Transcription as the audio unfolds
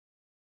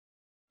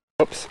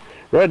Oops.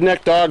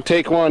 Redneck dog,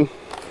 take one.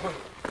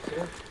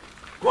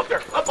 Go up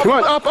there. Up, Come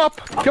on, up.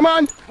 Come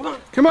on. Come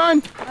on. Come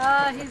on.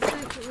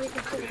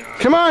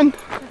 Come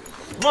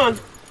on.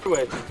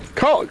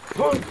 Call.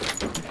 Come on.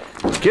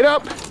 Get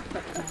up.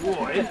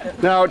 Boy.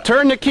 Now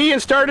turn the key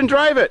and start and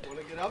drive it. Want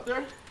to get up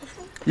there?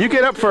 You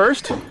get up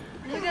first.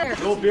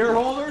 No beer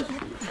holders?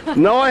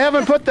 No, I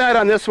haven't put that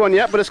on this one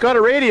yet, but it's got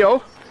a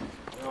radio.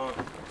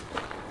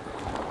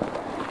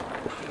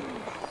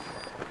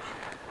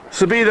 This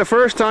will be the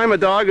first time a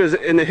dog is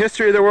in the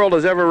history of the world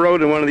has ever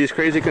rode in one of these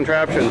crazy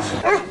contraptions.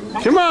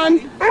 Come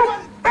on.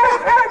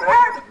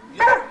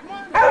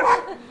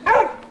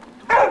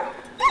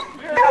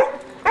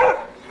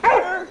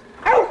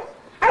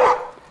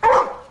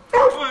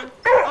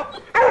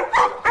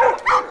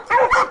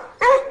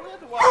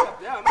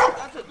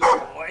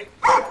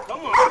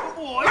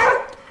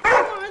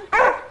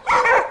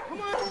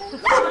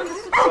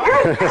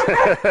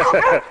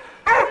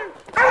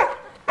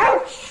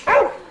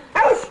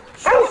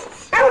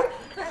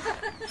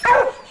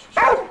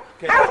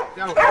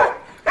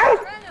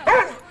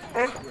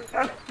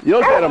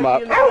 You'll get him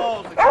up.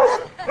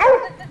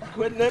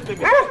 Quit nipping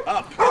me.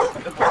 Up.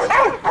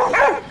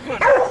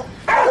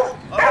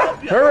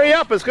 Hurry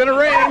up, it's going to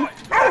rain.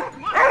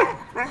 Come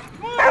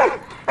on.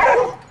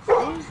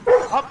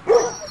 Up.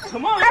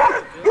 Come on.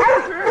 Up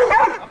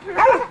here.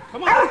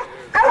 Come on.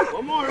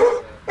 One more.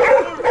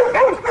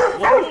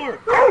 One more.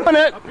 On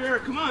it. Up here.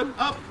 Come on.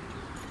 Up.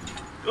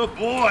 Good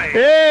boy.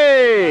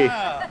 Hey.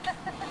 Yeah.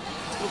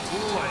 Good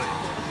boy.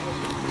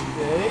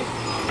 Okay.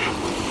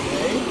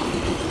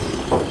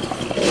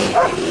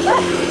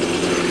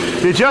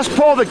 You just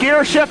pull the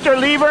gear shifter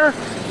lever.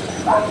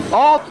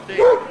 All.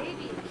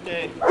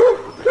 Stay.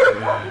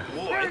 Good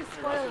boy.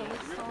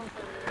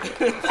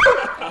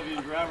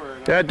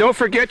 Yeah, don't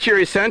forget your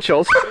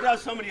essentials. Should have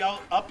somebody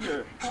up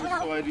here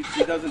so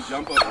he doesn't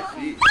jump off the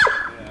seat.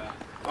 Yeah.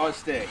 Oh,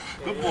 stay.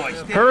 Good boy.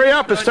 Stay. Hurry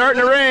up, it's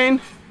starting to rain.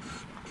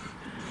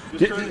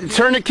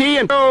 Turn the key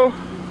and go.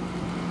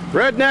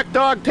 Redneck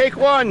dog, take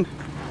one.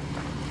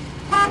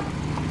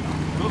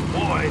 Good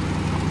boy.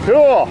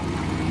 Cool.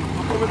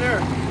 Look over there.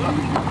 Look.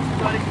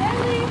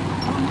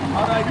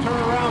 How do I turn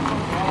around?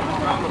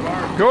 Around the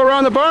barn. Go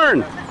around the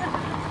barn.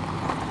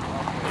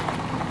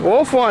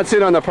 Wolf wants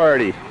in on the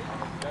party.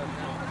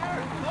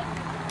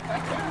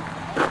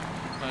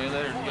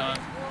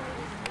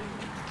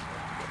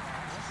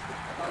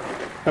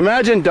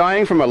 Imagine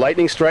dying from a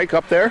lightning strike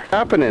up there.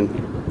 Happening.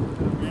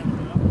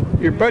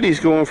 Your buddy's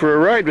going for a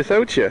ride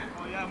without you.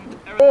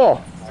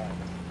 Oh.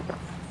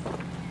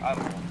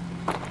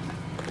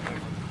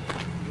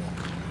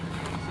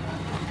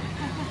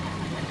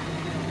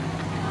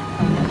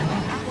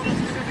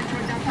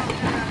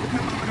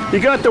 You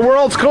got the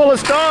world's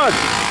coolest dog.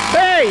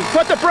 Hey,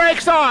 put the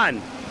brakes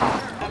on.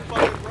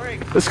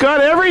 It's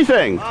got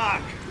everything.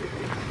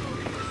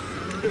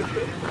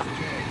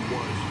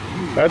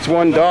 That's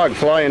one dog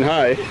flying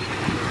high.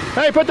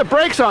 Hey, put the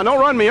brakes on. Don't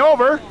run me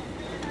over.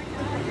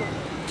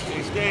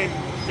 Stay.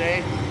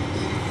 Stay.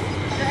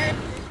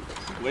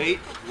 Wait.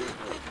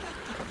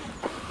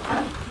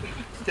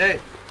 Stay.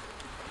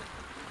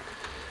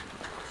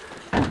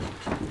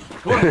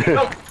 Come on,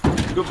 go.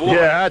 Good boy.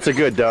 Yeah, that's a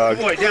good dog.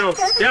 Good boy, down,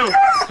 down.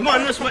 Come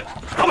on, this way.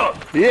 Come on.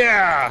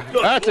 Yeah,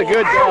 Good that's boy. a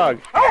good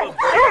dog. Good boy.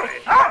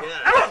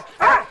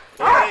 Yeah.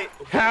 Okay.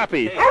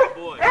 Happy. Okay, good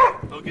boy.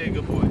 Okay,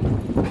 good boy.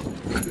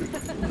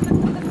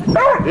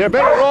 You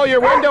better roll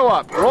your window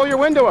up. Roll your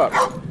window up.